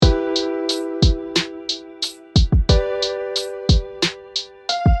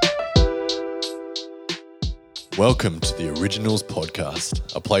Welcome to the Originals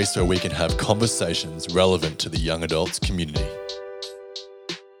Podcast, a place where we can have conversations relevant to the young adults community.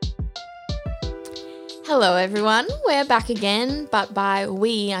 Hello everyone, we're back again, but by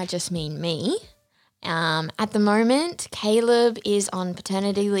we I just mean me. At the moment, Caleb is on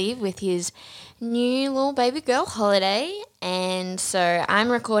paternity leave with his new little baby girl Holiday, and so I'm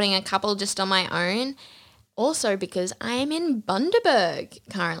recording a couple just on my own. Also because I am in Bundaberg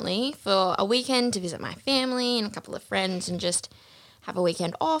currently for a weekend to visit my family and a couple of friends and just have a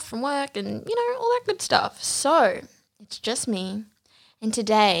weekend off from work and, all that good stuff. So it's just me. And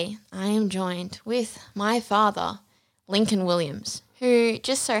today I am joined with my father, Lincoln Williams, who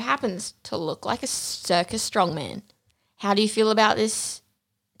just so happens to look like a circus strongman. How do you feel about this,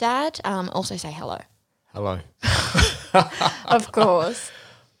 Dad? Also say hello. Hello. Of course.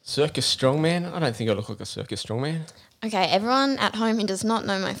 Circus strongman? I don't think I look like a circus strongman. Okay, everyone at home who does not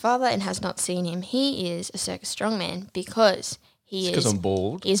know my father and has not seen him, he is a circus strongman because Because I'm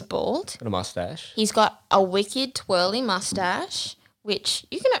bald. He's bald. Got a mustache. He's got a wicked twirly mustache, which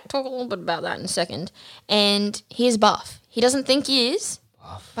you can talk a little bit about that in a second. And he is buff. He doesn't think he is,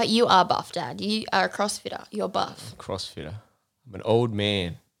 but you are buff, Dad. You are a CrossFitter. You're buff. Crossfitter. I'm an old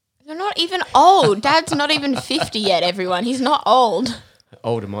man. You're not even old. Dad's not even 50 yet, everyone. He's not old.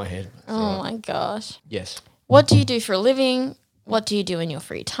 Old in my head. Oh, my gosh. Yes. What do you do for a living? What do you do in your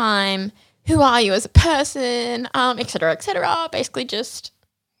free time? Who are you as a person? Et cetera, et cetera. Basically just,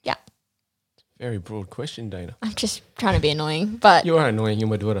 yeah. Very broad question, Dana. I'm just trying to be annoying, but You are annoying. You're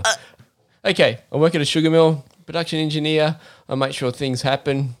my daughter. Okay. I work at a sugar mill, production engineer. I make sure things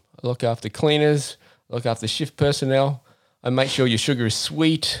happen. I look after cleaners. I look after shift personnel. I make sure your sugar is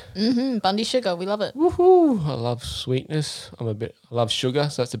sweet. Bundy Sugar, we love it. Woohoo! I love sweetness. I love sugar,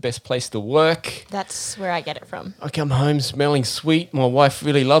 so that's the best place to work. That's where I get it from. I come home smelling sweet. My wife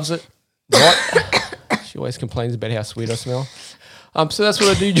really loves it. Right? She always complains about how sweet I smell. So that's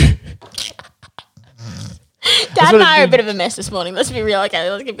what I do. Dad what and I I are a do. bit of a mess this morning. Let's be real. Okay,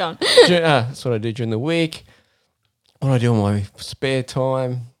 let's keep going. That's what I do during the week. What do I do in my spare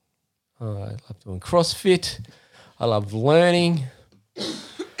time? I love doing CrossFit. I love learning.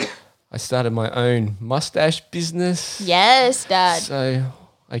 I started my own mustache business. Yes, Dad. So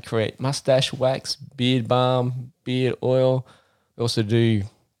I create mustache wax, beard balm, beard oil. I also do a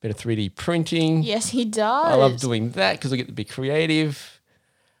bit of 3D printing. Yes, he does. I love doing that because I get to be creative.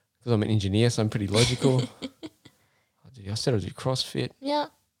 Because I'm an engineer, so I'm pretty logical. I said I do CrossFit. Yeah.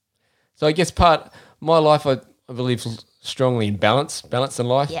 So I guess my life, I believe strongly in balance in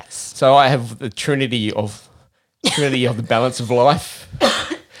life. Yes. So I have the trinity of the balance of life.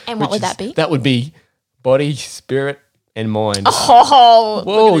 And what would that be? That would be body, spirit, and mind. Oh,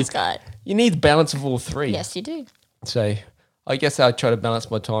 Whoa. look at this guy. You need the balance of all three. Yes, you do. So I guess I try to balance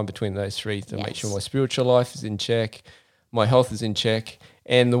my time between those three to make Yes. sure my spiritual life is in check, my health is in check,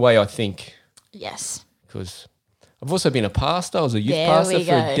 and the way I think. Yes. Because I've also been a pastor. I was a youth There pastor we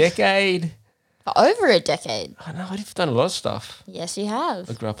for a go. decade. For over a decade. I know, I've done a lot of stuff. Yes, you I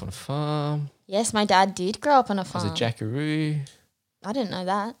have. grew up on a farm. Yes, my dad did grow up on a I farm. was a jackaroo. I didn't know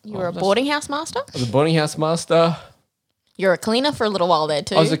that. You were a that's- boarding house master? I was a boarding house master. You're a cleaner for a little while there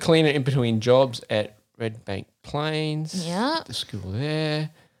too. I was a cleaner in between jobs at Red Bank Plains. Yeah. The school there.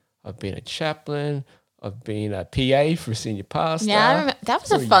 I've been a chaplain. I've been a PA for a senior pastor. Yeah, I remember. That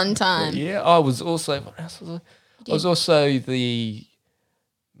was a fun time. Yeah, I was also. What else was I was also the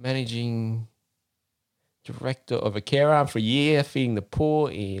managing director of a care arm for a year, feeding the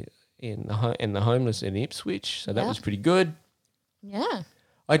poor in the homeless in Ipswich. So that Yeah. was pretty good. Yeah.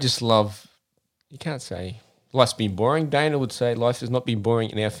 I just love. You can't say life's been boring. Dana would say life has not been boring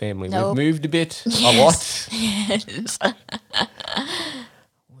in our family. Nope. We've moved a bit, a lot. Yes.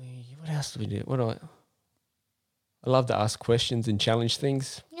 What else do we do? I love to ask questions and challenge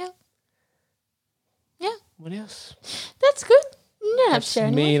things. Yeah. Yeah. What else? That's good. You don't have to That's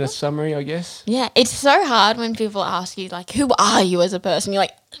share me in anymore. a summary, I guess. Yeah, it's so hard when people ask you like, "Who are you as a person?" You're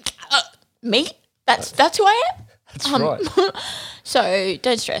like, "Me? That's who I am." That's right. So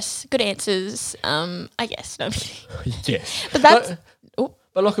don't stress. Good answers. I guess. No, I'm kidding. Yes. But that's. Oh,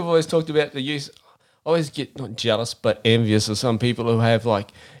 But like I've always talked about the use, I always get not jealous but envious of some people who have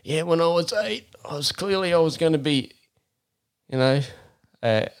like, yeah, when I was 8, I was going to be,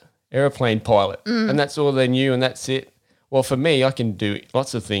 a airplane pilot, and that's all they knew, and that's it. Well, for me, I can do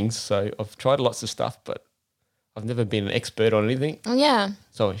lots of things, so I've tried lots of stuff, but I've never been an expert on anything. yeah.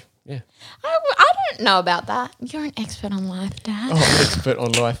 So yeah, I don't know about that. You're an expert on life, Dad. I'm an expert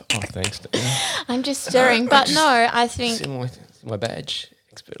on life. Oh, thanks. Dana. I'm just stirring, but no, I think It's in my badge.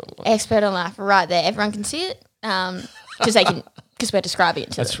 Expert on life. expert on life right there. Everyone can see it because we're describing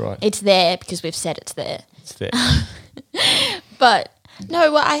it to That's them. right. It's there because we've said it's there. It's there. But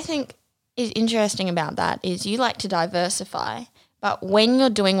no, what I think is interesting about that is you like to diversify, but when you're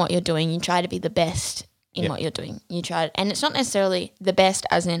doing what you're doing, you try to be the best in what you're doing. You try, and it's not necessarily the best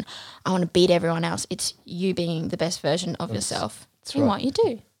as in I want to beat everyone else. It's you being the best version of yourself in what you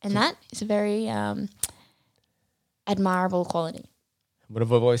do, and that is a very admirable quality. What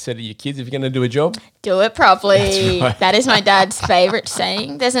have I always said to your kids? If you're going to do a job, Do it properly. That's right. That is my dad's favourite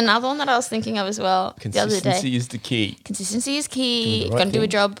saying. There's another one that I was thinking of as well the other day. consistency is the key. Consistency is key. Doing the If you're right going to do a thing.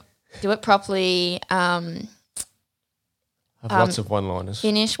 job, do it properly. I have lots of one-liners.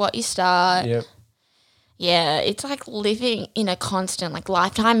 Finish what you start. Yep. Yeah, it's like living in a constant like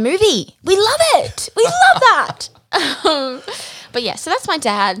Lifetime movie. We love it. We love that. But yeah, so that's my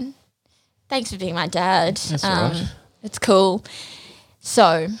dad. Thanks for being my dad. That's all right. It's cool.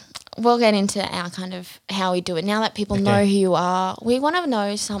 So we'll get into our kind of how we do it. Now that people know who you are, we want to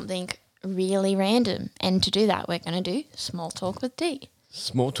know something really random. And to do that, we're going to do Small Talk with D,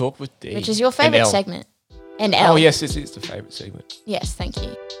 Small talk with D. which is your And favourite L. segment. And L. Oh, yes, this is the favourite segment. Yes, thank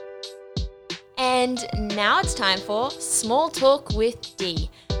you. And now it's time for Small Talk with D,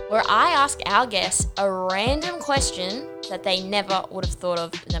 where I ask our guests a random question that they never would have thought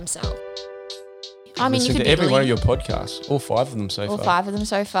of themselves. I mean, you Listen could to every Google one of your podcasts, all 5 of them so all far. 5 of them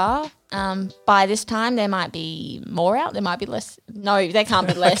so far. By this time, there might be more out. There might be less. No, there can't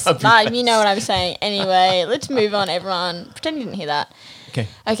be less. But you know what I'm saying. Anyway, let's move on, everyone. Pretend you didn't hear that. Okay.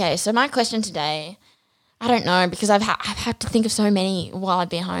 Okay, so my question today, I don't know because I've had to think of so many while I've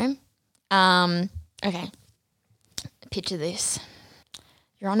been home. Okay, picture this.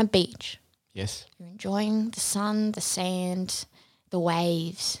 You're on a beach. Yes. You're enjoying the sun, the sand, the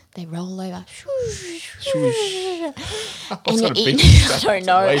waves. They roll over. And What you're sort of eating. beach is I that? don't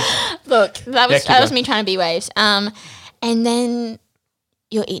know. Waves. Look, that Yeah, was keep that was going. me trying to be waves. And then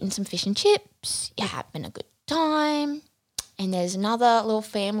you're eating some fish and chips. You're having a good time. And there's another little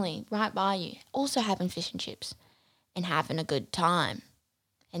family right by you, also having fish and chips and having a good time.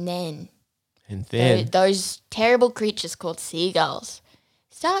 And then And then, those terrible creatures called seagulls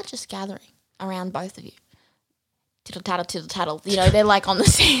start just gathering around both of you. Tittle tattle, tittle tattle. You know, they're like on the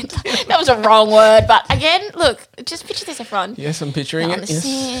sand. That was a wrong word. But again, look, just picture this, everyone. yes, I'm picturing They're it. on the Yes.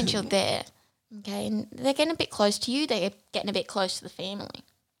 sand, you're there. Okay, and they're getting a bit close to you. They're getting a bit close to the family.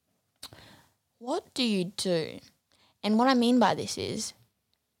 What do you do? And what I mean by this is,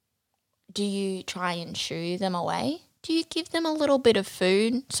 do you try and shoo them away? Do you give them a little bit of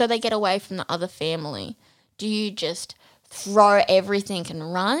food so they get away from the other family? Do you just throw everything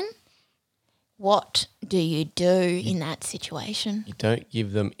and run? What do you do in that situation? You don't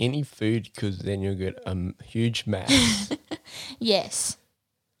give them any food because then you'll get a huge mass. Yes.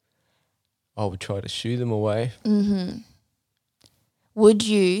 I would try to shoo them away. Would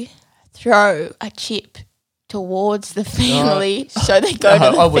you throw a chip towards the family so they go to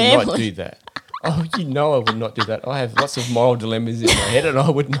the I would family? not do that. Oh, you know I would not do that. I have lots of moral dilemmas in my head and I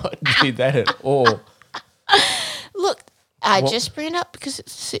would not do that at all. Look, I What? just bring it up because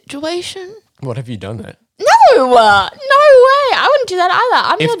it's a situation. What, have you done that? No, no way. I wouldn't do that either.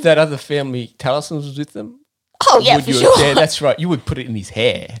 I'm If not. that other family, Taliesin, was with them, Oh yeah, would for you? sure. Yeah, that's right. You would put it in his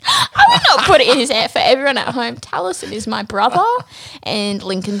hair. I would not put it in his hair. For everyone at home, Taliesin is my brother and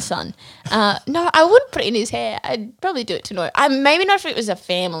Lincoln's son. No, I would put it in his hair. I'd probably do it to no. Maybe not if it was a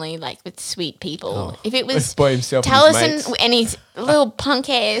family like with sweet people. If it was by himself and his mates. Taliesin and his little punk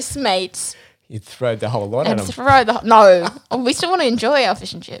ass mates. You'd throw the whole lot at And him. throw the no. We still want to enjoy our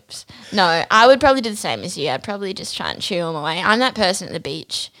fish and chips. No, I would probably do the same as you. I'd probably just try and shoo them away. I'm that person at the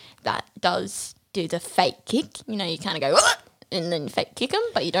beach that does do the fake kick. You know, you kind of go "Ugh," and then fake kick them,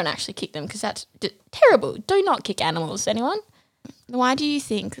 but you don't actually kick them because that's terrible. Do not kick animals, anyone. Why do you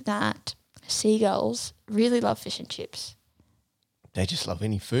think that seagulls really love fish and chips? They just love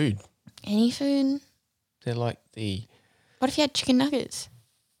any food. Any food? They're like What if you had chicken nuggets?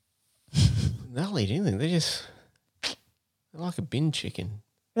 they'll eat anything. They're like a bin chicken.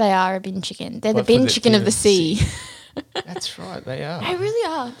 They are a bin chicken. They're What, the for bin the chicken of the sea. That's right, they are. They really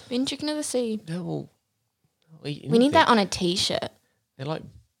are. The bin chicken of the sea. They'll eat We need anything. that on a t-shirt. They're like,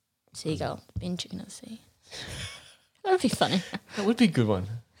 Seagull, bin chicken of the sea. That would be funny. that would be a good one.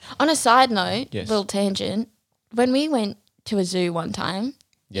 On a side note, Yes. little tangent, when we went to a zoo one time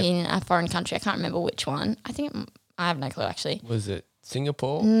Yep. in a foreign country, I can't remember which one. I have no clue actually. Was it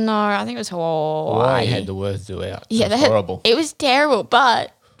Singapore? No, I think it was Hawaii. Hawaii had the worst zoo out. Yeah, It they was had- horrible. It was terrible,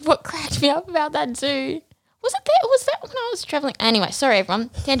 but what cracked me up about that zoo was it there? Was that when I was traveling? Anyway, sorry everyone,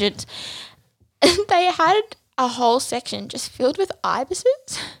 tangent. They had a whole section just filled with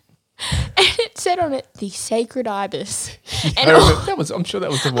ibises, and it said on it the sacred ibis. And I'm sure that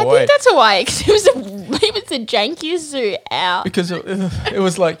was I Hawaii. think that's Hawaii because it was the jankiest zoo out. Because it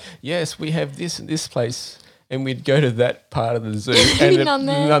was like, yes, we have this and this place, and we'd go to that part of the zoo, and None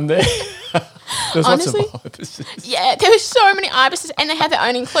there. None there. There's Honestly, lots of ibises. Yeah, there were so many ibises, and they had their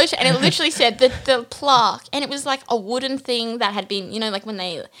own enclosure, and it literally said the plaque, and it was like a wooden thing that had been, like when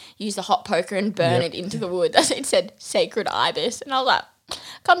they use the hot poker and burn it into the wood. It said sacred ibis, and I was like,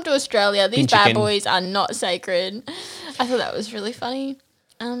 come to Australia, these Pinch bad again. boys are not sacred. I thought that was really funny.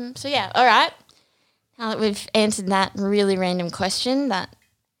 So yeah, all right. Now that we've answered that really random question that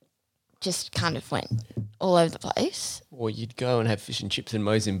just kind of went all over the place, Or you'd go and have fish and chips in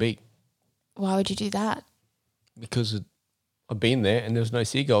Mozambique why would you do that? because I've been there and there was no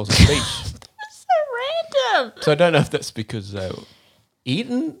seagulls on the beach. So random. So I don't know if that's because they were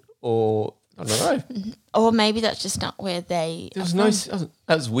eaten or I don't know. Or maybe that's just not where they. There was no.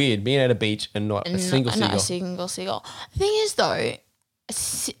 That was weird being at a beach and not a single Not a seagull. single seagull. The thing is, though,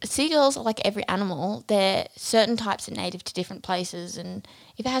 seagulls are like every animal. They're certain types are native to different places, and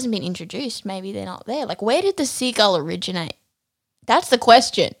if it hasn't been introduced, maybe they're not there. Like, where did the seagull originate? That's the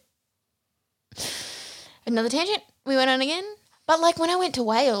question. Another tangent. We went on again. But like when I went to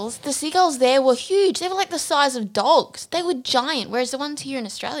Wales, the seagulls there were huge. They were like the size of dogs. They were giant. Whereas the ones here in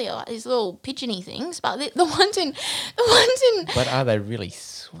Australia, like these little pigeony things, but the ones in But are they really?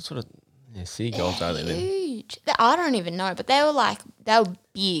 What sort of seagulls are they then? huge. I don't even know, but they were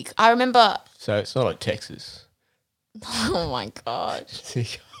big. I remember. So it's not like Texas. Oh my god!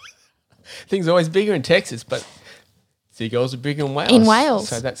 Things are always bigger in Texas, but seagulls are bigger in Wales. In Wales.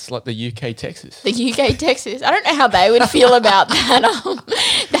 So that's like the UK Texas. The UK Texas. I don't know how they would feel about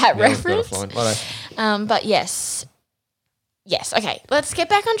that reference. But yes. Okay, let's get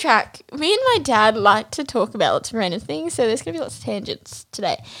back on track. Me and my dad like to talk about lots of random things, so there's gonna be lots of tangents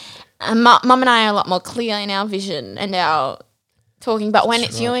today. Mum and I are a lot more clear in our vision and our talking, but when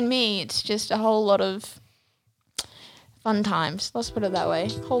it's you and me, it's just a whole lot of fun times. Let's put it that way. A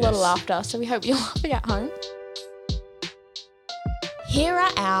whole lot of laughter. So we hope you're laughing at home. Here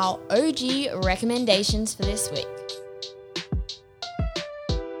are our OG recommendations for this week.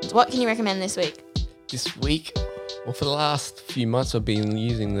 What can you recommend this week? This week, well, for the last few months, I've been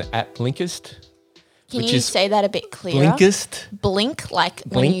using the app Blinkist. Can which you is say that a bit clearer? Blinkist. Blink, like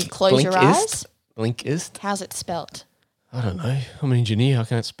when you close your eyes? Blinkist. How's it spelt? I don't know. I'm an engineer. I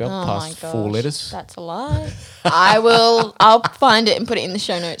can't spell Oh past my gosh, 4 letters. That's a lie. I'll find it and put it in the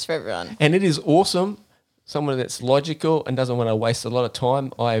show notes for everyone. And it is awesome. Someone that's logical and doesn't want to waste a lot of time.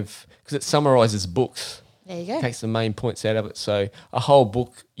 Because it summarizes books. There you go. Takes the main points out of it. So a whole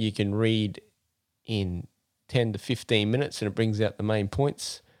book you can read in 10 to 15 minutes and it brings out the main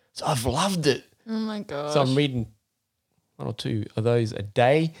points. So I've loved it. Oh my gosh. So I'm reading 1 or 2 of those a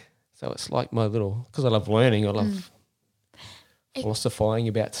day. So it's like my little, because I love learning, I love philosophizing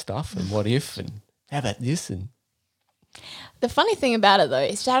about stuff and what if and how about this and The funny thing about it though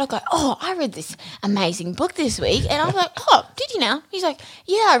is Dad will go, "Oh, I read this amazing book this week," and I'm like, "Oh, did you now?" He's like,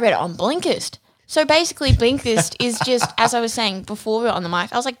 "Yeah, I read it on Blinkist." So basically, Blinkist is just, as I was saying before we were on the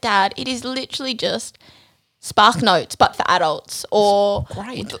mic, I was like, "Dad, it is literally just Spark Notes, but for adults, or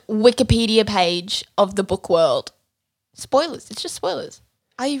Wikipedia page of the book world." Spoilers. It's just spoilers.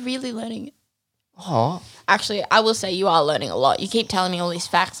 Are you really learning it? oh, Actually, I will say you are learning a lot. You keep telling me all these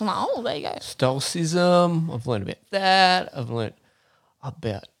facts. I'm like, oh, there you go. stoicism. I've learned about that. I've learned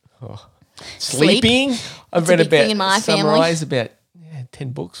about Sleep. sleeping. I've It's a read big about thing in my family. summarize about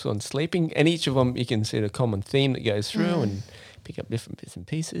 10 books on sleeping, and each of them you can see the common theme that goes through and pick up different bits and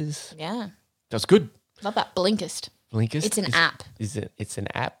pieces. Yeah. That's good. Love that. Blinkist. Blinkist. It's an app. It's an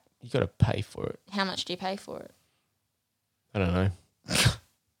app. You got to pay for it. How much do you pay for it? I don't know.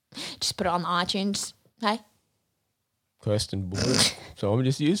 Just put it on iTunes. Hey? Kirsten bought it, so I'm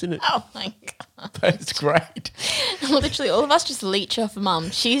just using it. Oh my god. But it's great. Literally all of us just leech off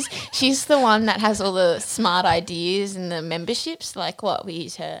Mum. She's the one that has all the smart ideas and the memberships. Like what? We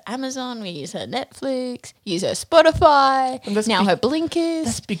use her Amazon, we use her Netflix, use her Spotify, And that's now her Blinkist.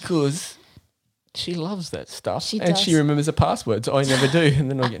 That's because she loves that stuff. She and does. she remembers the passwords. I never do, and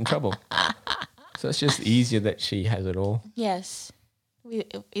then I get in trouble. So it's just easier that she has it all. Yes.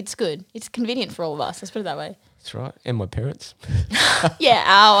 It's good. It's convenient for all of us. Let's put it that way. That's right. And my parents. Yeah,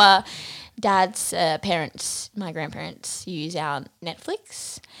 our dad's parents, my grandparents, use our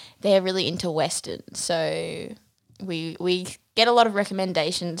Netflix. They're really into Westerns, so we get a lot of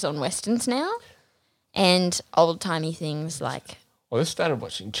recommendations on Westerns now and old-timey things like... Well, I started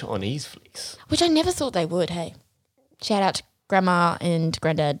watching Chinese flicks. Which I never thought they would, hey. Shout out to Grandma and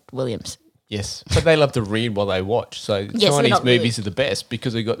Granddad Williams. Yes, but they love to read while they watch. So they're Chinese not movies are the best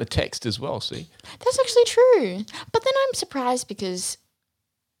because they got the text as well. See, That's actually true. But then I'm surprised because,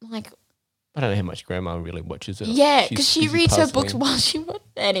 like, I don't know how much Grandma really watches it. yeah, She's because she busy reads her puzzling. books while she watches.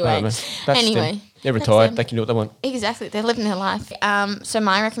 I Anyway, don't know. That's anyway. them. They're That's retired. them. They can do what they want. Exactly. They're living their life. So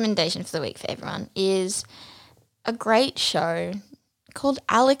my recommendation for the week for everyone is a great show called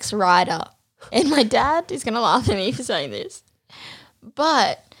Alex Rider. And my dad is going to laugh at me for saying this.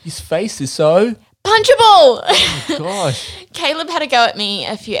 But His face is so. punchable! Gosh. Caleb had a go at me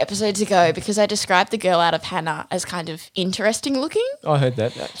a few episodes ago because I described the girl out of Hannah as kind of interesting looking. I heard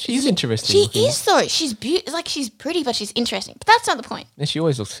that. She's interesting. She looking. is though. She's she's pretty, but she's interesting. But that's not the point. And she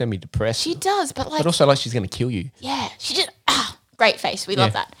always looks semi-depressed. She does, but like, but also like she's going to kill you. yeah, she just great face. We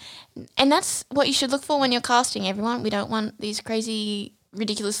love that, and that's what you should look for when you're casting. Everyone, we don't want these crazy,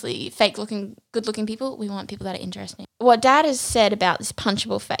 ridiculously fake-looking, good-looking people. We want people that are interesting. What Dad has said about this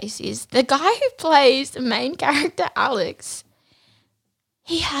punchable face is the guy who plays the main character, Alex.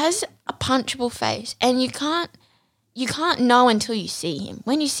 He has a punchable face, and you can't know until you see him.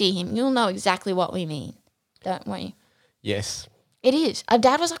 When you see him, you'll know exactly what we mean, don't we? Yes. It is. Our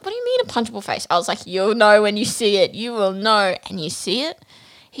dad was like, what do you mean a punchable face? I was like, you'll know when you see it. You will know. And you see it.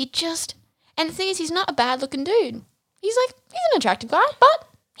 And the thing is, he's not a bad looking dude. He's an attractive guy, but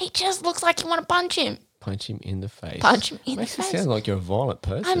he just looks like you want to punch him. Punch him in the face. Punch him in Makes the it face. sound like you're a violent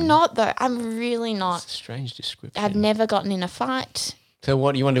person. I'm not, though. I'm really not. It's a strange description. I've never gotten in a fight. So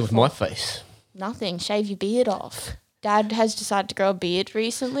what do you want to do with my face? Nothing. Shave your beard off. Dad has decided to grow a beard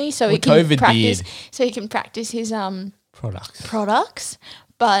recently, so Or he can COVID practice. beard. So he can practice his Products.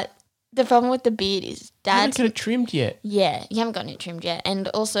 But the problem with the beard is I haven't Dad's got it trimmed yet. yeah, you haven't gotten it trimmed yet, and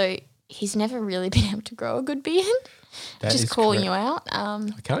also he's never really been able to grow a good beard. That Just is calling correct. you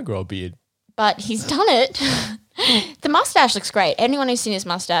out. I can't grow a beard. But he's done it. The mustache looks great. Anyone who's seen his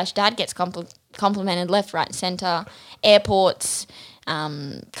mustache, Dad gets complimented left, right, and centre. Airports,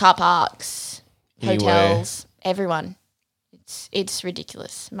 car parks, Anywhere. hotels, everyone. It's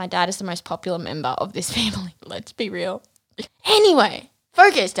ridiculous. My dad is the most popular member of this family. Let's be real. Anyway,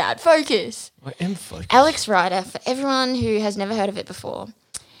 focus, Dad, focus. I am focused. Alex Rider, for everyone who has never heard of it before,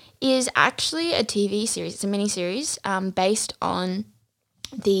 is actually a TV series. It's a mini-series based on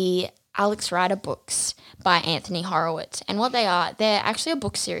the Alex Rider books by Anthony Horowitz. And what they are, they're actually a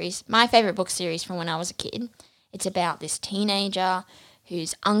book series, my favourite book series from when I was a kid. It's about this teenager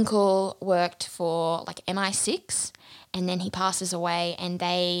whose uncle worked for like MI6 and then he passes away and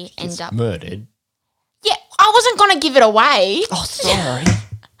they end up... murdered. Yeah, I wasn't going to give it away. Oh, sorry.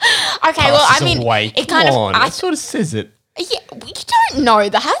 Okay, well, I Passes mean, away. it kind Come of... on. That sort of says it. Yeah, you don't know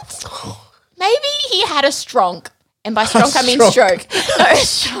that. Maybe he had a stronk. And by stronk, I mean Stronk. stroke. No,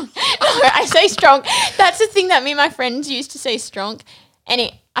 stronk. No, I say stronk. That's the thing that me and my friends used to say stronk.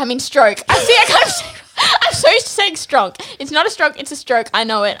 I mean stroke. I'm so used to saying stronk. It's not a stronk, it's a stroke. I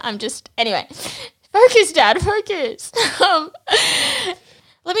know it. Anyway. Focus, Dad, focus.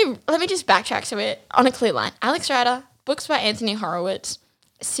 Let me just backtrack so we're on a clear line. Alex Rider, books by Anthony Horowitz,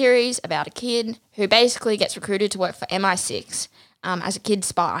 a series about a kid who basically gets recruited to work for MI6 as a kid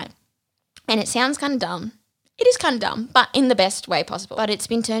spy. And it sounds kind of dumb. It is kind of dumb, but in the best way possible. But it's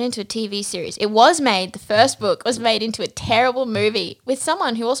been turned into a TV series. The first book was made into a terrible movie with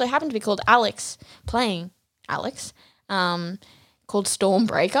someone who also happened to be called Alex, playing Alex, called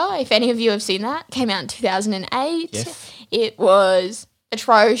Stormbreaker. If any of you have seen that, came out in 2008. Yes. It was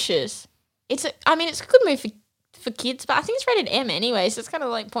atrocious. It's a good movie for kids, but I think it's rated M anyway, so it's kind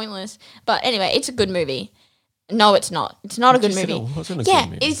of like pointless. But anyway, it's a good movie. No, it's not. It's not a good movie. Yeah,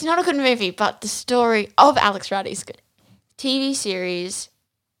 It's not a good movie, but the story of Alex Rider is good. TV series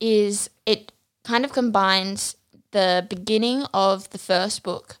it kind of combines the beginning of the first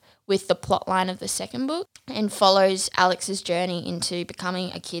book with the plot line of the second book and follows Alex's journey into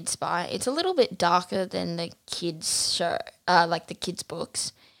becoming a kid spy. It's a little bit darker than the kids show, like the kids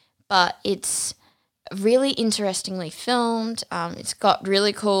books, but it's really interestingly filmed. It's got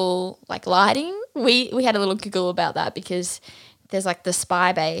really cool like lighting. We had a little giggle about that because there's like the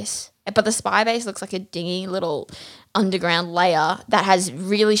spy base, but the spy base looks like a dingy little underground layer that has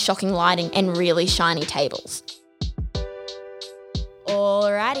really shocking lighting and really shiny tables.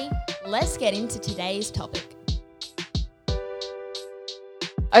 Alrighty, let's get into today's topic.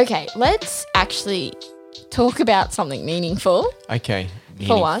 Okay, let's actually talk about something meaningful. Okay.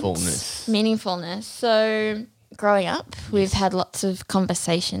 For once. Meaningfulness. So growing up, we've had lots of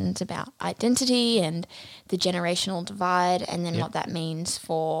conversations about identity and the generational divide and then what that means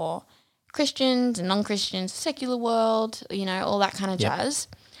for Christians and non-Christians, secular world, all that kind of jazz.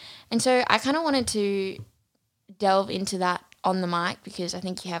 And so I kind of wanted to delve into that on the mic because I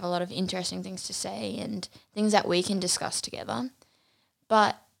think you have a lot of interesting things to say and things that we can discuss together.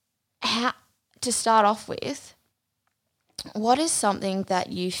 But how to start off with, what is something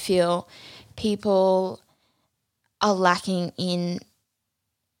that you feel people are lacking in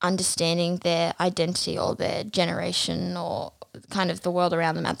understanding their identity or their generation or kind of the world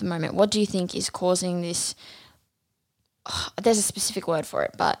around them at the moment? What do you think is causing this? There's a specific word for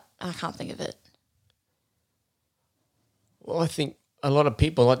it, but I can't think of it. Well, I think a lot of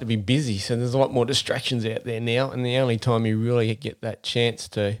people like to be busy, so there's a lot more distractions out there now, and the only time you really get that chance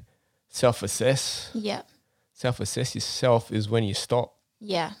to self-assess yourself is when you stop.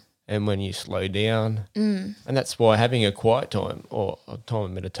 Yeah. And when you slow down. And that's why having a quiet time or a time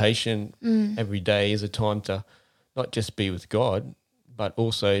of meditation every day is a time to not just be with God, but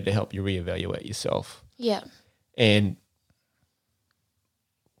also to help you reevaluate yourself. Yeah. And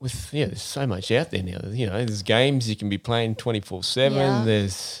there's so much out there now. There's games you can be playing 24/7. Yeah.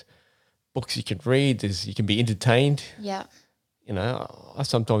 There's books you can read. You can be entertained. Yeah. I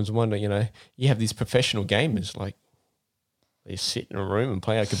sometimes wonder, you have these professional gamers, like they sit in a room and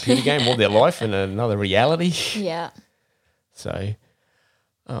play a computer game all their life in another reality. Yeah. So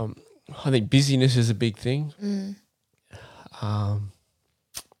I think busyness is a big thing. What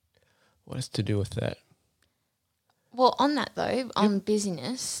is to do with that? Well, on that though, on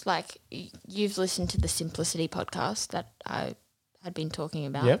busyness, like you've listened to the Simplicity podcast that I had been talking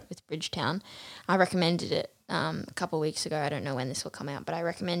about with Bridgetown. I recommended it a couple of weeks ago. I don't know when this will come out, but I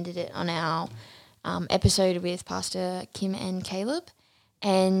recommended it on our episode with Pastor Kim and Caleb.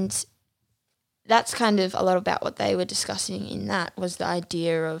 And that's kind of a lot about what they were discussing in that was the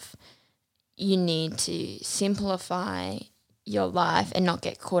idea of you need to simplify your life and not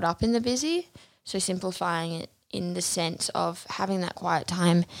get caught up in the busy. So simplifying it in the sense of having that quiet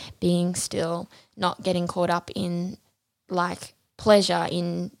time, being still, not getting caught up in like pleasure,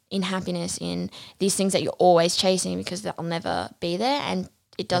 in happiness, in these things that you're always chasing because they'll never be there, and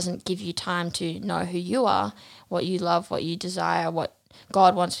it doesn't give you time to know who you are, what you love, what you desire, what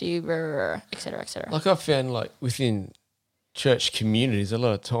God wants for you, et cetera, et cetera. Like I've found like within church communities, a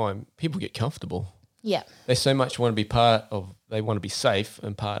lot of time people get comfortable. Yeah. They so much want to be they want to be safe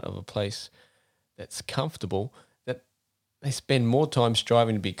and part of a place that's comfortable that they spend more time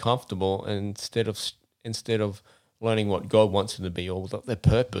striving to be comfortable instead of learning what God wants them to be or their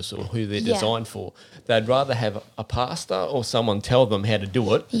purpose or who they're designed for. They'd rather have a pastor or someone tell them how to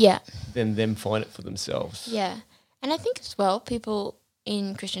do it than them find it for themselves. Yeah. And I think as well, people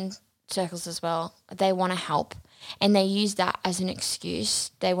in Christian circles as well, they want to help and they use that as an excuse.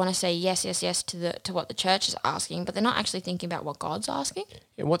 They want to say yes to what the church is asking, but they're not actually thinking about what God's asking.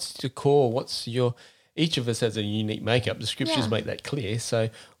 Yeah, what's the core? Each of us has a unique makeup. The scriptures make that clear. So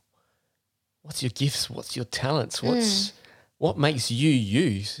what's your gifts? What's your talents? What makes you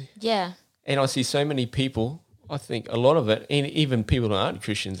you? Yeah. And I see so many people, I think a lot of it, and even people that aren't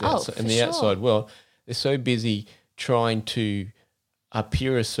Christians in the outside world, they're so busy trying to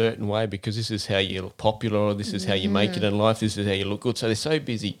appear a certain way because this is how you look popular or this is how you make it in life, this is how you look good. So they're so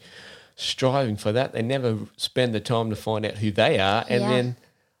busy striving for that. They never spend the time to find out who they are. And then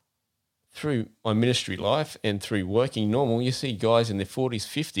through my ministry life and through working normal, you see guys in their 40s,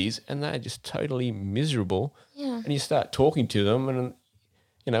 50s, and they're just totally miserable. Yeah. And you start talking to them and,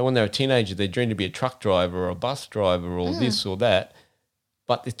 when they're a teenager, they dream to be a truck driver or a bus driver or this or that,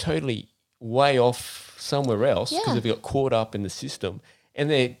 but they're totally way off somewhere else because they've got caught up in the system and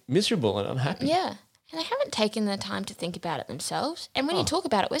they're miserable and unhappy. Yeah. And they haven't taken the time to think about it themselves. And when you talk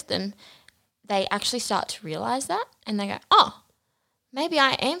about it with them, they actually start to realize that and they go, maybe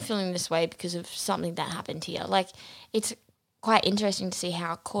I am feeling this way because of something that happened here. Like, it's quite interesting to see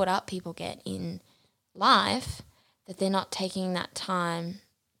how caught up people get in life that they're not taking that time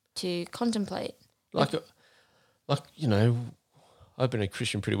to contemplate. I've been a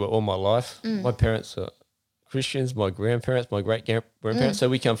Christian pretty well all my life. My parents are Christians, my grandparents, my great-grandparents. So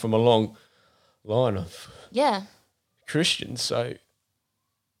we come from a long line of Christians. So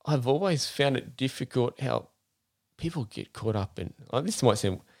I've always found it difficult how people get caught up in, this might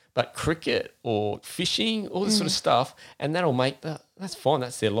sound, but cricket or fishing, all this sort of stuff, and that'll make that's fine,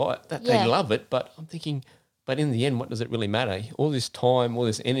 that's their life, they love it, but I'm thinking, but in the end, what does it really matter? All this time, all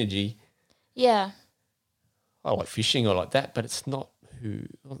this energy. Yeah. I like fishing, I like that, but it's not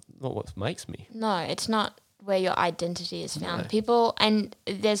what makes me. No, it's not where your identity is found. People, and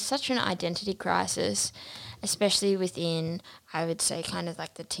there's such an identity crisis, especially within, I would say, kind of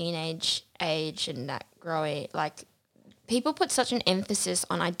like the teenage age and that growing, like people put such an emphasis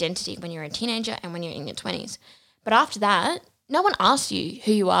on identity when you're a teenager and when you're in your 20s. But after that, no one asks you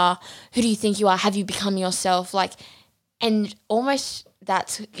who you are, who do you think you are, have you become yourself? Like, and almost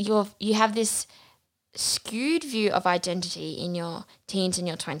you have this skewed view of identity in your teens and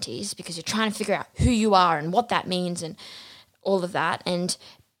your 20s because you're trying to figure out who you are and what that means and all of that. And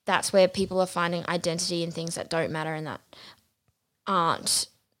that's where people are finding identity in things that don't matter and that aren't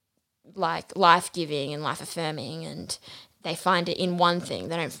like life-giving and life-affirming, and they find it in one thing.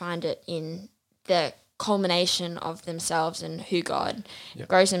 They don't find it in the culmination of themselves and who God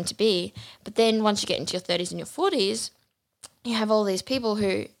grows them to be. But then once you get into your 30s and your 40s, you have all these people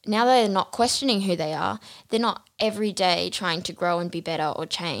who now they're not questioning who they are. They're not every day trying to grow and be better or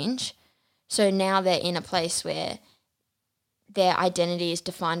change. So now they're in a place where their identity is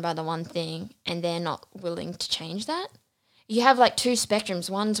defined by the one thing and they're not willing to change that. You have like two spectrums.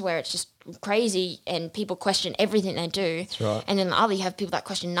 One's where it's just crazy and people question everything they do. That's right. And then the other, you have people that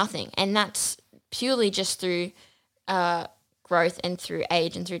question nothing. And that's purely just through growth and through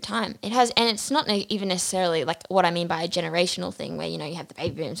age and through time. It has, and it's not even necessarily like what I mean by a generational thing where, you know, you have the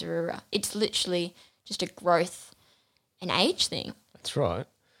baby booms. It's literally just a growth and age thing. That's right.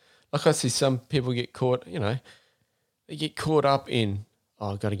 Like I see some people get caught, you know, they get caught up in,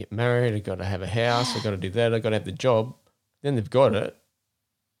 oh, I've got to get married, I've got to have a house, I've got to do that, I've got to have the job. Then they've got it.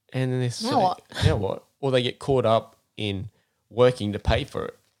 And then they're now what? Or they get caught up in working to pay for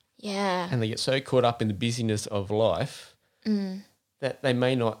it. Yeah. And they get so caught up in the busyness of life that they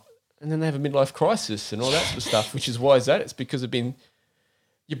may not, and then they have a midlife crisis and all that sort of stuff, which is why is that? It's because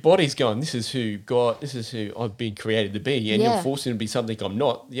your body's going, this is who I've been created to be, and you're forcing to be something I'm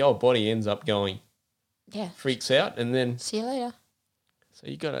not. The old body ends up going, freaks out, and then see you later. So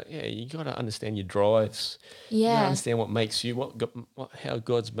you gotta understand your drives. Yeah. You gotta understand what makes you, how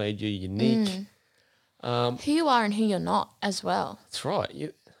God's made you unique. Who you are and who you're not as well. That's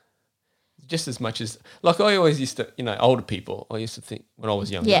right. Just as much as, like I always used to, you know, older people, I used to think when I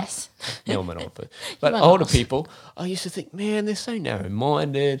was younger. Yes. Now I'm an old person. But older people, I used to think, man, they're so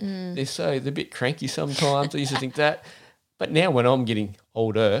narrow-minded. They're a bit cranky sometimes. I used to think that. But now when I'm getting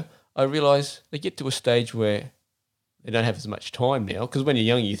older, I realise they get to a stage where they don't have as much time now. Because when you're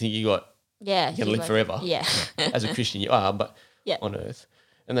younger, you think you're going to live forever. Yeah. As a Christian, you are, but on earth.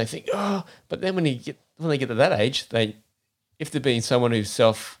 And they think, but then when they get to that age, if they're being someone who's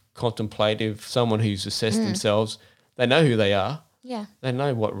self-contemplative, someone who's assessed themselves, they know who they are. Yeah. They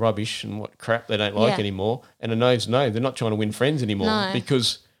know what rubbish and what crap they don't like anymore. And a no's no. They're not trying to win friends anymore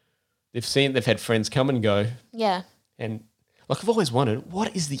because they've had friends come and go. Yeah. And like I've always wondered,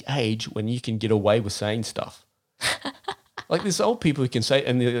 what is the age when you can get away with saying stuff? Like there's old people who can say,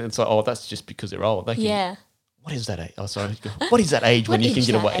 and it's like, oh, that's just because they're old. They can, what is that age? Oh, sorry. What is that age when you can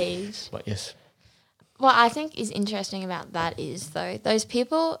get away? Age? But yes. What I think is interesting about that is, though, those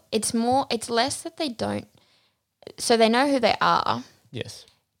people, it's less that they don't, so they know who they are. Yes.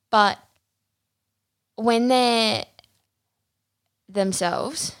 But when they're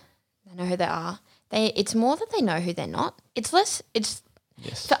themselves, they know who they are. It's more that they know who they're not. It's less, yes.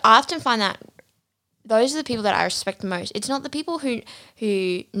 So I often find that those are the people that I respect the most. It's not the people who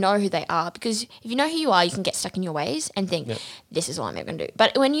know who they are, because if you know who you are, you can get stuck in your ways and think, this is what I'm going to do.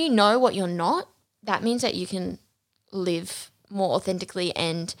 But when you know what you're not, that means that you can live more authentically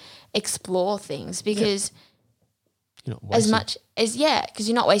and explore things, because as much as, because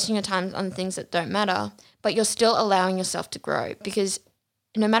you're not wasting your time on things that don't matter, but you're still allowing yourself to grow, because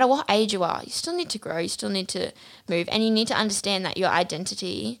no matter what age you are, you still need to grow, you still need to move, and you need to understand that your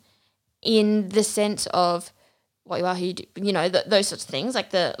identity in the sense of what you are, who you do, those sorts of things, like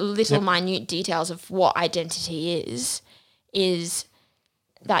the little minute details of what identity is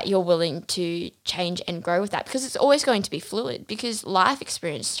that you're willing to change and grow with that, because it's always going to be fluid, because life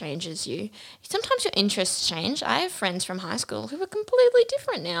experience changes you. Sometimes your interests change. I have friends from high school who are completely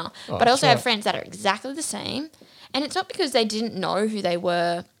different now, but I also have friends that are exactly the same, and it's not because they didn't know who they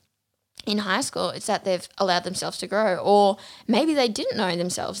were in high school, it's that they've allowed themselves to grow, or maybe they didn't know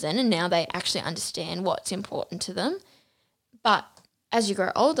themselves then and now they actually understand what's important to them. But as you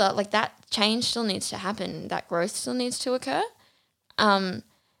grow older, like that change still needs to happen, that growth still needs to occur.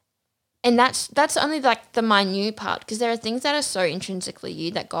 And that's only like the minute part, because there are things that are so intrinsically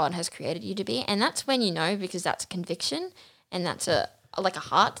you that God has created you to be, and that's when you know, because that's conviction and that's a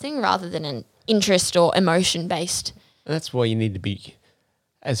heart thing rather than an interest or emotion based. And that's why you need to be,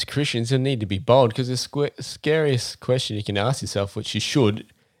 as Christians, you need to be bold, because the scariest question you can ask yourself, which you should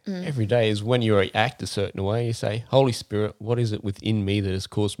every day, is when you act a certain way, you say, Holy Spirit, what is it within me that has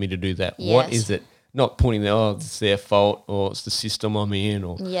caused me to do that? Yes. What is it? Not pointing out, it's their fault, or it's the system I'm in,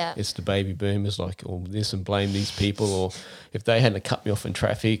 or it's the baby boomers, or this, and blame these people, or if they hadn't cut me off in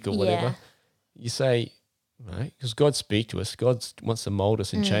traffic or whatever. You say, because God speaks to us. God wants to mold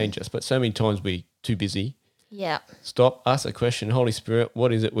us and change us, but so many times we're too busy Yeah. Stop, ask a question. Holy Spirit,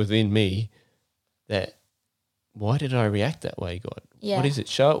 what is it within me that, why did I react that way, God? Yeah. What is it?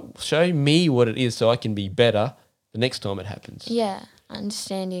 Show me what it is so I can be better the next time it happens. Yeah.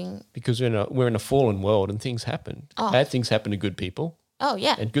 Understanding. Because we're in a fallen world and things happen. Oh. Bad things happen to good people Oh,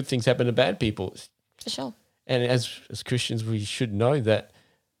 yeah, and good things happen to bad people. for sure. And as Christians, we should know that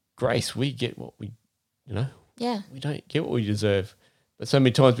grace, we get what we, Yeah. we don't get what we deserve. But so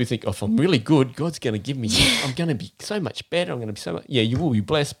many times we think, if I'm really good, God's going to give me, I'm going to be so much better. I'm going to be so much, you will be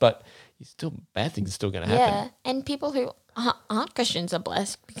blessed, but bad things are still going to happen. Yeah. And people who aren't Christians are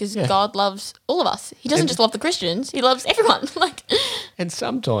blessed because Yeah. God loves all of us. He doesn't And- just love the Christians, he loves everyone. Like, And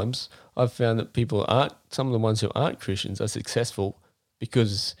sometimes I've found that some of the ones who aren't Christians are successful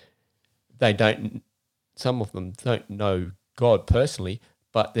because some of them don't know God personally,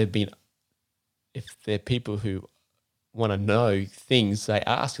 but if they're people who want to know things, they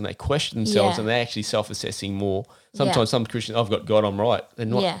ask and they question themselves, Yeah. and they're actually self-assessing more. Sometimes some Christians, I've got God, I'm right. They're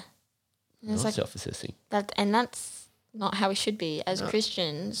not, yeah. And it's not like self-assessing. that's not how we should be as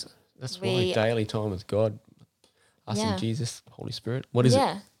Christians. That's we- why daily time with God, asking Yeah. Jesus, Holy Spirit, what is it?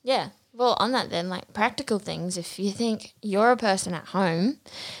 Yeah. Yeah. Well, on that then, like practical things, if you think you're a person at home,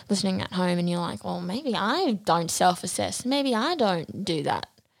 listening at home, and you're like, well, maybe I don't self-assess, maybe I don't do that.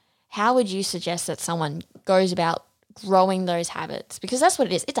 How would you suggest that someone goes about growing those habits? Because that's what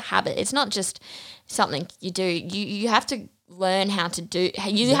it is. It's a habit. It's not just something you do. You have to learn how to do.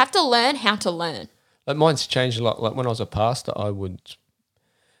 You have to learn how to learn. Like mine's changed a lot. Like when I was a pastor, I would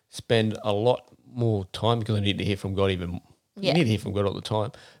spend a lot more time because I need to hear from God You need to hear from God all the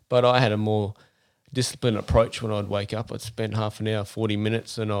time. But I had a more disciplined approach when I'd wake up. I'd spend half an hour, 40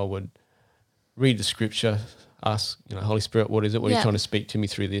 minutes, and I would read the scripture, ask, Holy Spirit, what is it? What are you Yeah. trying to speak to me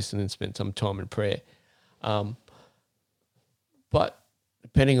through this? And then spend some time in prayer. But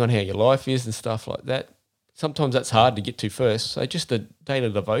depending on how your life is and stuff like that, sometimes that's hard to get to first. So just a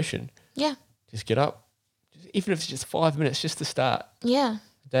daily devotion. Yeah. Just get up, even if it's just 5 minutes, just to start. Yeah.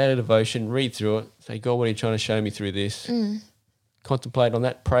 Daily devotion, read through it, say, God, what are you trying to show me through this? Contemplate on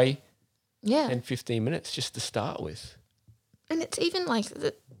that, pray, Yeah. 10, 15 minutes just to start with. And it's even like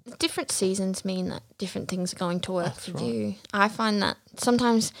the different seasons mean that different things are going to work That's for right. you. I find that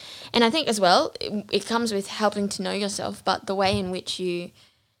sometimes, and I think as well, it comes with helping to know yourself, but the way in which you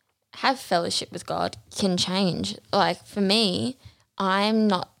have fellowship with God can change. Like for me,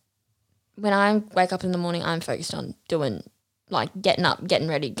 when I wake up in the morning, I'm focused on doing, like getting up, getting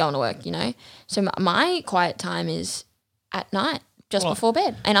ready, going to work, So my quiet time is at night, just Right. before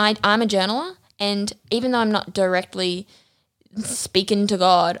bed. And I'm a journaler, and even though I'm not directly speaking to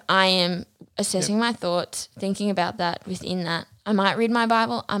God, I am assessing my thoughts, thinking about that within that. I might read my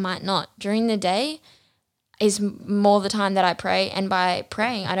Bible, I might not. During the day is more the time that I pray, and by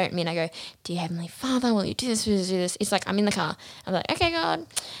praying, I don't mean I go, dear Heavenly Father, will you do this, will you do this? It's like I'm in the car. I'm like, okay, God,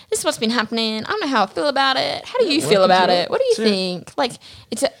 this is what's been happening. I don't know how I feel about it. How do you feel about it? What do you think? Like,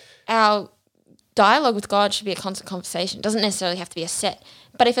 our dialogue with God should be a constant conversation. It doesn't necessarily have to be a set.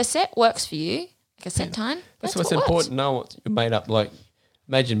 But if a set works for you, like a set time, That's what what's works. important to know what you're made up. Like,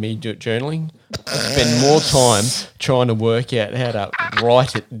 imagine me journaling. I spend more time trying to work out how to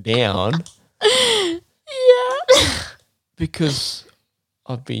write it down Yeah. because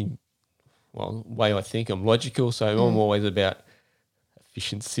I've been, the way I think, I'm logical, so I'm always about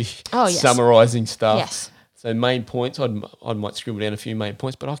efficiency, Oh, yes. summarising stuff. Yes. So main points, I might scribble down a few main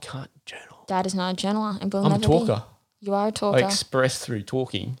points, but I can't journal. Dad is not a journaler and will I'm a never talker. be. You are a I talker. express through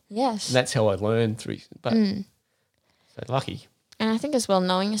talking, Yes. and that's how I learn through. But so lucky. And I think as well,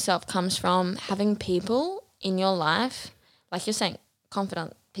 knowing yourself comes from having people in your life, like you're saying,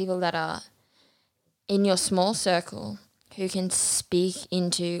 confident people that are in your small circle who can speak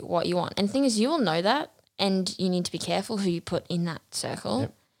into what you want. And the thing is, you will know that, and you need to be careful who you put in that circle.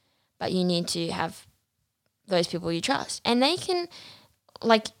 Yep. But you need to have those people you trust. And they can,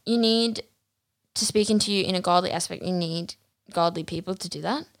 like, you need to speak into you in a godly aspect. You need godly people to do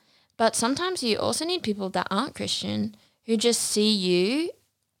that. But sometimes you also need people that aren't Christian who just see you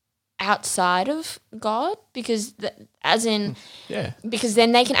outside of God, because because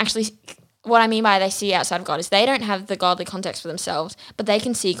then they can actually, what I mean by they see you outside of God is they don't have the godly context for themselves, but they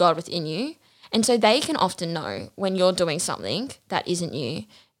can see God within you. And so they can often know when you're doing something that isn't you,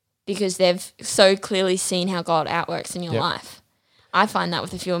 because they've so clearly seen how God outworks in your Yep. life. I find that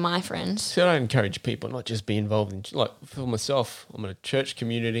with a few of my friends. So I encourage people not just be involved in, like for myself, I'm in a church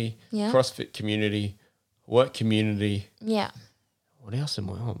community, Yeah. CrossFit community, work community. Yeah. What else am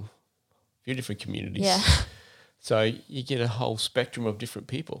I on? A few different communities. Yeah. So you get a whole spectrum of different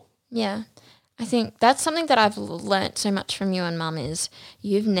people. Yeah. I think that's something that I've learnt so much from you and Mum is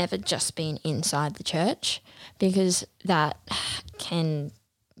you've never just been inside the church, because that can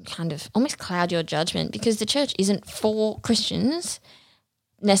kind of almost cloud your judgment, because the church isn't for Christians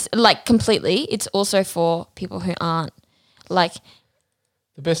like completely. It's also for people who aren't. Like,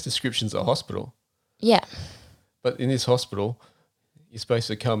 The best description's a hospital. yeah, But in this hospital, you're supposed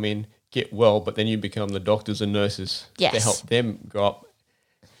to come in, get well, but then you become the doctors and nurses to Yes. help them grow up.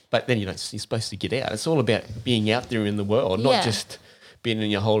 But then you're supposed to get out. It's all about being out there in the world, not Yeah. just being in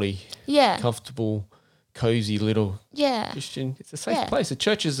your holy, yeah, comfortable, cozy little yeah. Christian. It's a safe Yeah. place. The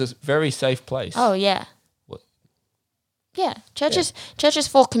church is a very safe place. Oh, yeah. What? Yeah, church is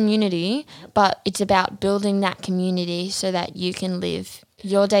for community, but it's about building that community so that you can live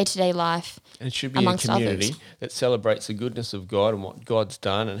your day-to-day life. And it should be a amongst community others. that celebrates the goodness of God and what God's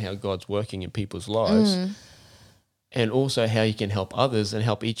done and how God's working in people's lives. And also how you can help others and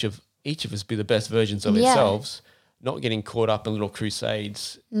help each of us be the best versions of Yeah. ourselves, not getting caught up in little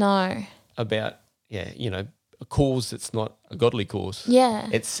crusades No. about, a cause that's not a godly cause. Yeah.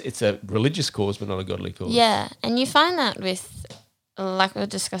 It's a religious cause but not a godly cause. Yeah, and you find that with, like we were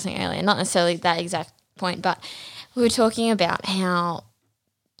discussing earlier, not necessarily that exact point, but we were talking about how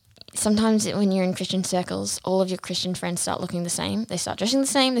sometimes when you're in Christian circles, all of your Christian friends start looking the same. They start dressing the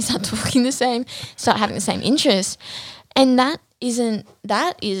same. They start talking the same. Start having the same interests, and that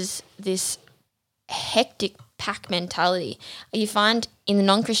is this hectic pack mentality. You find in the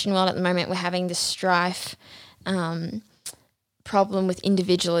non-Christian world at the moment, we're having this strife. Problem with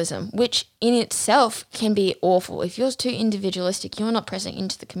individualism, which in itself can be awful. If you're too individualistic, you're not pressing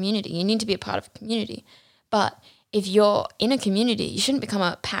into the community. You need to be a part of a community. But if you're in a community, you shouldn't become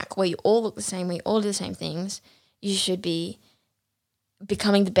a pack where you all look the same, where you all do the same things. You should be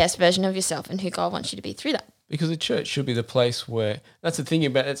becoming the best version of yourself and who God wants you to be through that. Because the church should be the place where, that's the thing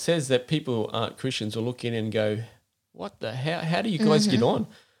about it, says that people who aren't Christians will look in and go, what the hell, how do you guys get on?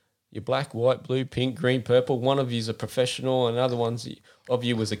 You're black, white, blue, pink, green, purple. One of you's a professional, and other ones of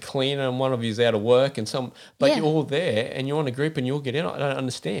you was a cleaner, and one of you's out of work, and but Yeah. you're all there, and you're on a group, and you'll get in. I don't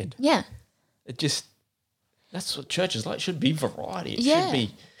understand. Yeah. That's what church is like. It should be variety. It Yeah. should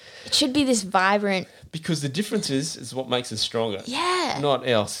be, It should be this vibrant, because the differences is what makes us stronger. yeah. Not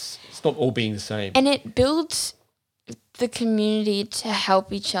else. It's not all being the same. And it builds the community to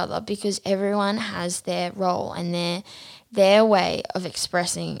help each other, because everyone has their role and their way of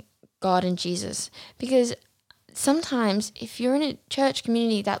expressing God and Jesus. Because sometimes if you're in a church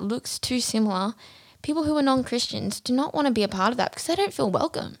community that looks too similar, people who are non-Christians do not want to be a part of that because they don't feel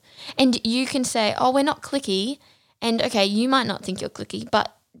welcome. And you can say, oh, we're not cliquey. And okay, you might not think you're cliquey,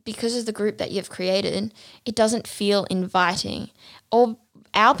 but because of the group that you've created, it doesn't feel inviting. Or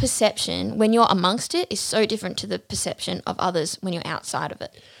our perception when you're amongst it is so different to the perception of others when you're outside of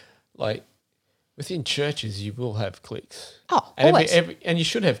it. Like, within churches, you will have cliques. Oh, And always. and you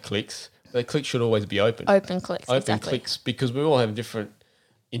should have cliques. The cliques should always be open. Open clicks, Open exactly. cliques, because we all have different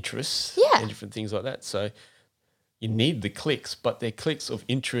interests Yeah. and different things like that. So you need the cliques, but they're cliques of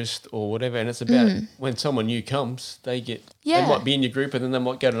interest or whatever. And it's about when someone new comes, they Yeah. might be in your group and then they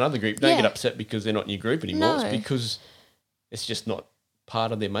might go to another group. Don't Yeah. get upset because they're not in your group anymore. No. It's because it's just not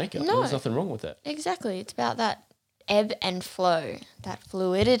part of their makeup. No. There's nothing wrong with that. Exactly. It's about that ebb and flow, that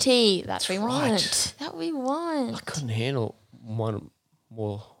fluidity that we want. right. That we want. I couldn't handle one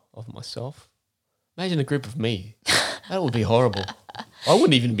more of myself. Imagine a group of me. That would be horrible. I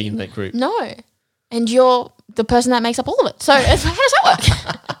wouldn't even be in that group. No. And you're the person that makes up all of it. So how does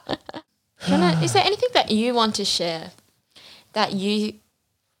that work? Is there anything that you want to share that you,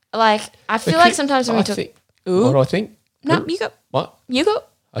 like, I feel like sometimes when we talk. What do I think? No, you go. What? You go.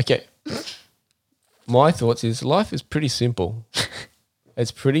 Okay. My thoughts is life is pretty simple.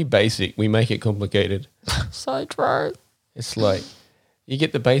 It's pretty basic. We make it complicated. So true. It's like you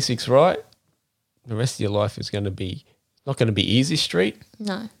get the basics right, the rest of your life is going to be not going to be easy street,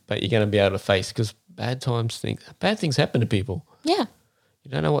 No. but you're going to be able to face, because bad things happen to people. Yeah. You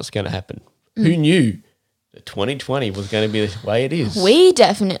don't know what's going to happen. Who knew that 2020 was going to be the way it is? We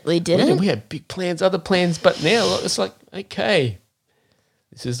definitely didn't. We had big plans, other plans, but now it's like, okay,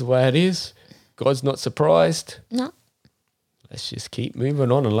 this is the way it is. God's not surprised. No. Let's just keep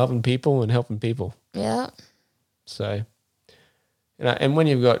moving on and loving people and helping people. Yeah. So, and when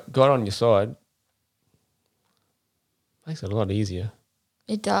you've got God on your side, it makes it a lot easier.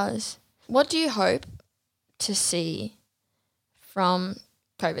 It does. What do you hope to see from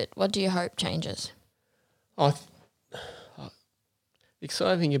COVID? What do you hope changes? The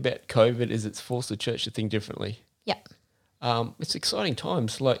exciting thing about COVID is it's forced the church to think differently. Yeah. It's exciting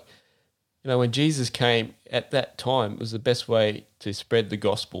times. Like, when Jesus came at that time, it was the best way to spread the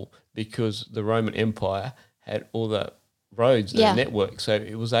gospel because the Roman Empire had all the roads and Yeah. network. So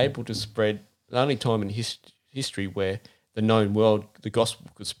it was able to spread the only time in history where the known world, the gospel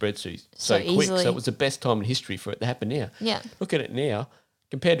could spread so quick. easily. So it was the best time in history for it to happen now. Yeah. Look at it now,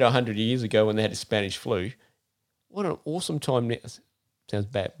 compared to 100 years ago when they had the Spanish flu. What an awesome time now. Sounds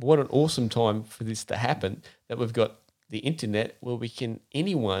bad. But what an awesome time for this to happen, that we've got the internet where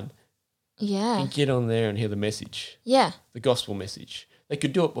anyone Yeah. can get on there and hear the message, Yeah. the gospel message. They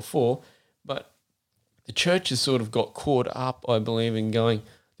could do it before, but the church has sort of got caught up, I believe, in going,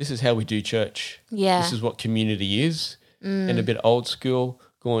 this is how we do church. Yeah. This is what community is. And a bit old school,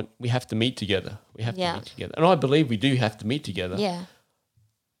 going, we have to meet together. We have to meet together. And I believe we do have to meet together. Yeah.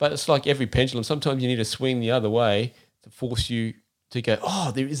 But it's like every pendulum. Sometimes you need to swing the other way to force you to go,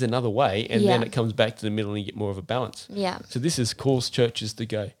 oh, there is another way. And then Yeah. it comes back to the middle and you get more of a balance. Yeah. So this has caused churches to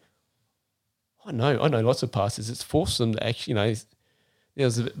go, I know lots of pastors. It's forced them to actually,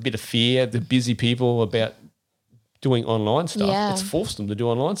 there's a bit of fear, the busy people about doing online stuff. Yeah. It's forced them to do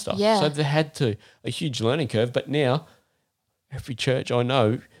online stuff. Yeah. So they had a huge learning curve. But now every church I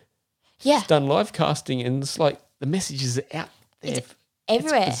know Yeah. has done live casting, and it's like the messages are out there. It's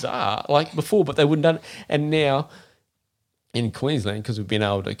everywhere. It's bizarre. Like before, but they wouldn't done it. And now in Queensland, because we've been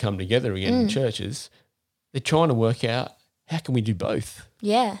able to come together again in churches, they're trying to work out, how can we do both?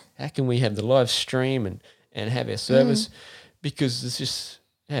 Yeah. How can we have the live stream and have our service? Because it's just,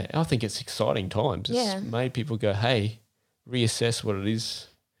 I think it's exciting times. It's Yeah. made people go, hey, reassess what it is.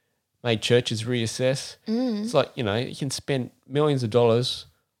 Made churches reassess. It's like, you can spend millions of dollars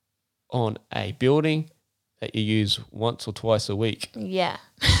on a building that you use once or twice a week. Yeah.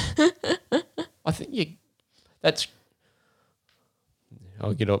 I think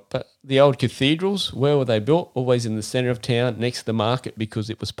I'll get up. But the old cathedrals, where were they built? Always in the centre of town, next to the market, because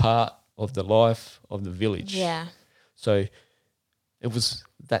it was part of the life of the village. Yeah. So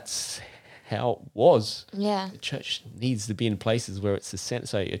that's how it was. Yeah. The church needs to be in places where it's the centre.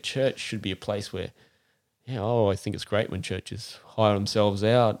 So a church should be a place where, I think it's great when churches hire themselves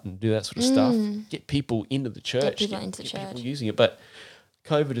out and do that sort of stuff. Get people into the church. people into people church. using it. But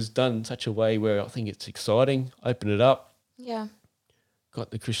COVID has done such a way where I think it's exciting. Open it up. Yeah.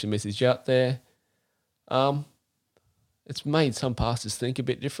 Got the Christian message out there. It's made some pastors think a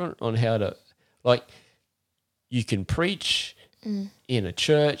bit different on how to, you can preach in a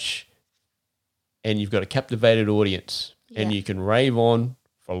church and you've got a captivated audience and Yeah. you can rave on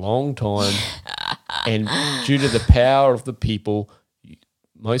for a long time. And due to the power of the people,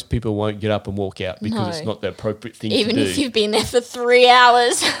 most people won't get up and walk out because it's No. not the appropriate thing Even to do. if you've been there for 3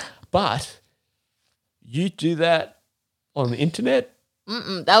 hours. But you do that on the internet,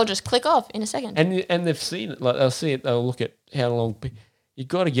 They'll just click off in a second. and they've seen it. Like they'll see it. They'll look at how long. You've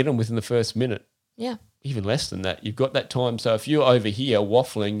got to get them within the first minute, Yeah. even less than that. You've got that time. So if you're over here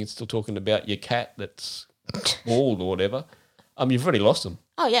waffling and still talking about your cat that's bald or whatever, you've already lost them.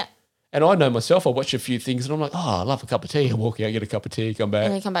 Oh, yeah. And I know myself. I watch a few things and I'm like, I love a cup of tea. I walk out, get a cup of tea, come And back.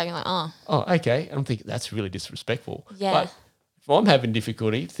 then you come back and like, oh, Oh, okay. And I'm thinking that's really disrespectful. Yeah. But if I'm having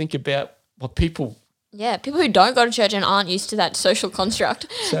difficulty, think about what people. yeah. People who don't go to church and aren't used to that social construct.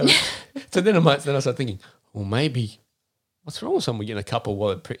 So, then I start thinking, well, maybe what's wrong with someone getting a cuppa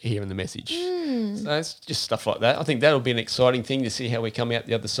while they're hearing the message? So it's just stuff like that. I think that'll be an exciting thing to see how we come out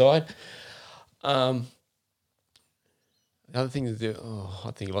the other side. The other thing to do,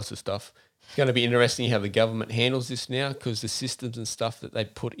 I think lots of stuff. It's going to be interesting how the government handles this now because the systems and stuff that they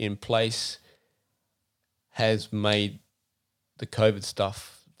put in place has made the COVID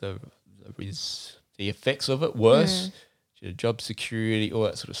stuff, the effects of it worse. Job security, all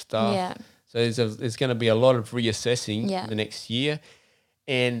that sort of stuff. Yeah. So there's going to be a lot of reassessing Yeah. the next year.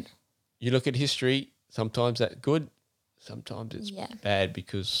 And you look at history, sometimes that's good, sometimes it's Yeah. bad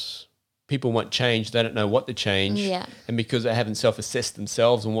because people want change. They don't know what to change. Yeah. And because they haven't self-assessed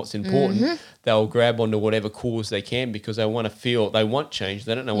themselves on what's important, they'll grab onto whatever cause they can because they want to feel, they want change.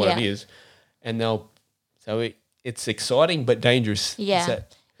 They don't know what it Yeah. is. And it's exciting but dangerous. Yeah.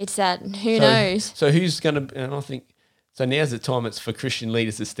 It's that, who knows? So who's going to, and I think, so now's the time it's for Christian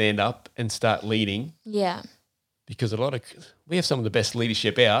leaders to stand up and start leading Yeah. because we have some of the best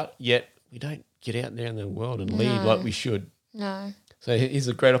leadership out, yet we don't get out there in the world and lead like we should. No. So here's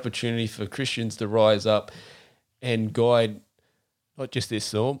a great opportunity for Christians to rise up and guide not just their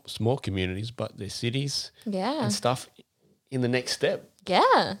small communities, but their cities Yeah. and stuff in the next step.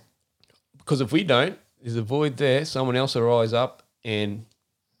 Yeah. Because if we don't, there's a void there. Someone else will rise up and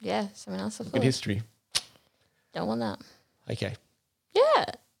Yeah. Someone else will look at follow. history. Don't want that. Okay. Yeah.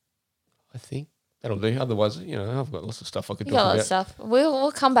 I think That'll do. Otherwise, I've got lots of stuff I could You talk got about. lots of stuff.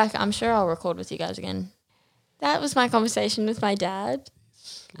 We'll come back. I'm sure I'll record with you guys again. That was my conversation with my dad.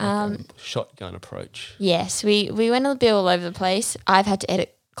 Like a shotgun approach. Yes, we went a bit all over the place. I've had to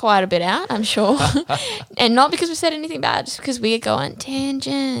edit quite a bit out, I'm sure. And not because we said anything bad, just because we go on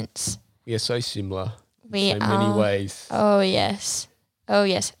tangents. We are so similar We in so many ways. Oh, yes. Oh,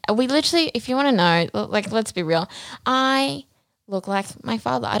 yes. We literally, if you want to know, like, let's be real. I look like my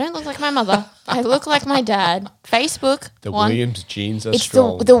father. I don't look like my mother. I look like my dad. Facebook. The Williams genes are it's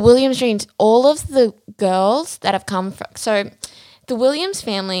strong. the Williams genes. All of the girls that have come from, so the Williams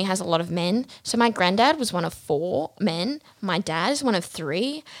family has a lot of men. So my granddad was one of 4 men. My dad is one of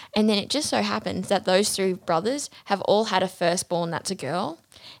 3. And then it just so happens that those 3 brothers have all had a firstborn that's a girl.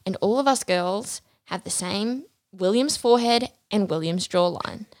 And all of us girls have the same Williams forehead and Williams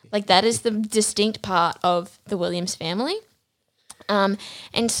jawline. Like that is the distinct part of the Williams family.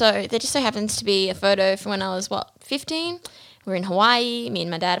 And so there just so happens to be a photo from when I was, 15? We're in Hawaii. Me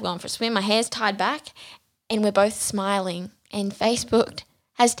and my dad have gone for a swim. My hair's tied back and we're both smiling. And Facebook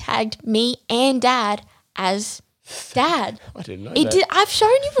has tagged me and Dad as Dad. I didn't know that. I've shown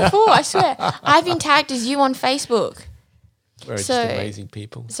you before, I swear. I've been tagged as you on Facebook. We're just amazing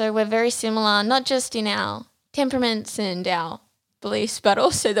people. So we're very similar, not just in our temperaments and our beliefs, but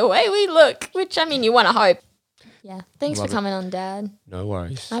also the way we look, which, I mean, you want to hope. Yeah. Thanks Love for coming on, Dad. No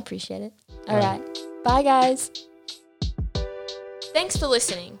worries. I appreciate it. All right. Bye, guys. Thanks for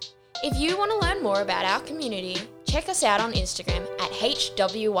listening. If you want to learn more about our community, check us out on Instagram at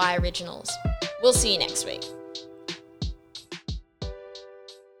HWY Originals. We'll see you next week.